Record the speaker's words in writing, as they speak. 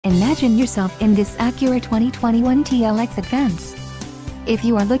Imagine yourself in this Acura 2021 TLX Advance. If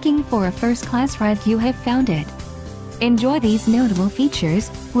you are looking for a first-class ride, you have found it. Enjoy these notable features: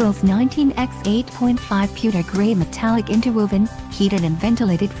 wheels 19x 8.5 pewter gray metallic interwoven, heated and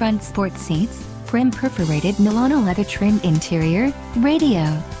ventilated front sport seats, prim perforated Milano leather trim interior,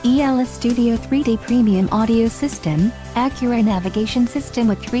 radio, ELS Studio 3D premium audio system, Acura navigation system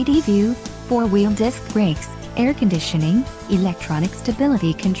with 3D view, 4-wheel disc brakes, air conditioning, electronic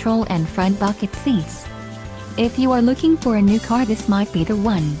stability control and front bucket seats. If you are looking for a new car, this might be the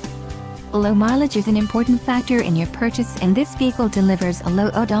one. Low mileage is an important factor in your purchase, and this vehicle delivers a low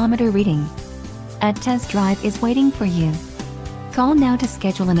odometer reading. A test drive is waiting for you. Call now to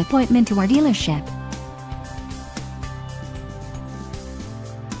schedule an appointment to our dealership.